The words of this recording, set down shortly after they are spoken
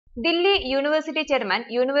Delhi university chairman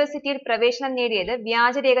യൂണിവേഴ്സിറ്റിയിൽ പ്രവേശനം നേടിയത്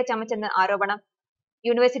വ്യാജരേഖ ചമച്ചെന്ന് ആരോപണം.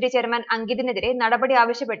 യൂണിവേഴ്സിറ്റി ചെയർമാൻ അങ്കിതിനെതിരെ നടപടി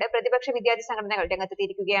ആവശ്യപ്പെട്ട് പ്രതിപക്ഷ വിദ്യാർത്ഥി സംഘടനകൾ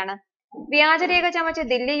രംഗത്തെത്തിയിരിക്കുകയാണ്. വ്യാജരേഖ ചമച്ച്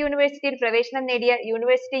ദില്ലി യൂണിവേഴ്സിറ്റിയിൽ പ്രവേശനം നേടിയ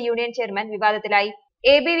യൂണിവേഴ്സിറ്റി യൂണിയൻ ചെയർമാൻ വിവാദത്തിലായി.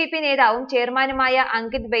 ABVP നേതാവും ചെയർമാനുമായ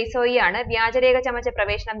അങ്കിത് ബൈസോയിയാണ് വ്യാജരേഖ ചമച്ച്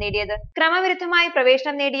പ്രവേശനം നേടിയത്. ക്രമവിരുദ്ധമായി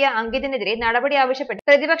പ്രവേശനം നേടിയ അങ്കിതിനെതിരെ നടപടി ആവശ്യപ്പെട്ട്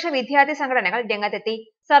പ്രതിപക്ഷ വിദ്യാർത്ഥി സംഘടനകൾ രംഗത്തെത്തി.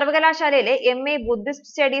 സർവകലാശാലയിലെ MA ബുദ്ധിസ്റ്റ്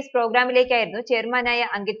സ്റ്റഡീസ് പ്രോഗ്രാമിലേക്കായിരുന്നു ചെയർമാനായ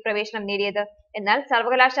അങ്കിത് പ്രവേശനം നേടിയത്. എന്നാൽ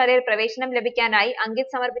സർവകലാശാലയിൽ പ്രവേശനം ലഭിക്കാനായി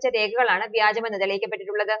അങ്കിത് സമർപ്പിച്ച രേഖകളാണ് വ്യാജമെന്ന്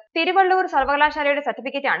തെളിയിക്കപ്പെട്ടിട്ടുള്ളത്. തിരുവള്ളൂർ സർവകലാശാലയുടെ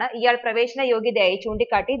സർട്ടിഫിക്കറ്റാണ് ഇയാൾ പ്രവേശന യോഗ്യതയായി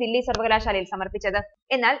ചൂണ്ടിക്കാട്ടി ദില്ലി സർവകലാശാലയിൽ സമർപ്പിച്ചത്.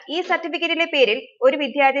 എന്നാൽ ഈ സർട്ടിഫിക്കറ്റിലെ പേരിൽ ഒരു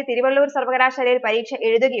വിദ്യാർത്ഥി തിരുവള്ളൂർ സർവകലാശാലയിൽ പരീക്ഷ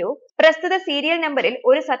എഴുതുകയോ പ്രസ്തുത സീരിയൽ നമ്പറിൽ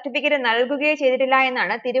ഒരു സർട്ടിഫിക്കറ്റ് നൽകുകയോ ചെയ്തിട്ടില്ല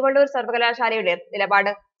എന്നാണ് തിരുവള്ളൂർ സർവകലാശാലയുടെ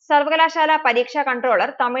നിലപാട്. സർവകലാശാല പരീക്ഷാ കൺട്രോളർ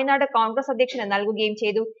തമിഴ്നാട് കോൺഗ്രസ് അധ്യക്ഷന് നൽകുകയും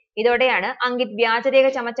ചെയ്തു. ഇതോടെയാണ് അങ്കിത് വ്യാജരേഖ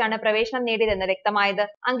ചമച്ചാണ് പ്രവേശനം നേടിയതെന്ന് വ്യക്തമായത്.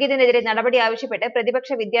 അങ്കിതിനെതിരെ നടപടി ആവശ്യപ്പെട്ട്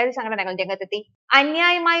പ്രതിപക്ഷ വിദ്യാർത്ഥി സംഘടനകൾ രംഗത്തെത്തി.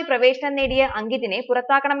 അന്യായമായി പ്രവേശനം നേടിയ അങ്കിതിനെ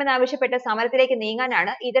പുറത്താക്കണമെന്നാവശ്യപ്പെട്ട് സമരത്തിലേക്ക്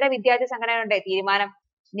നീങ്ങാനാണ് ഇതര വിദ്യാർത്ഥി സംഘടനകളുടെ തീരുമാനം.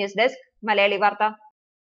 ന്യൂസ് ഡെസ്ക് മലയാളി വാർത്ത.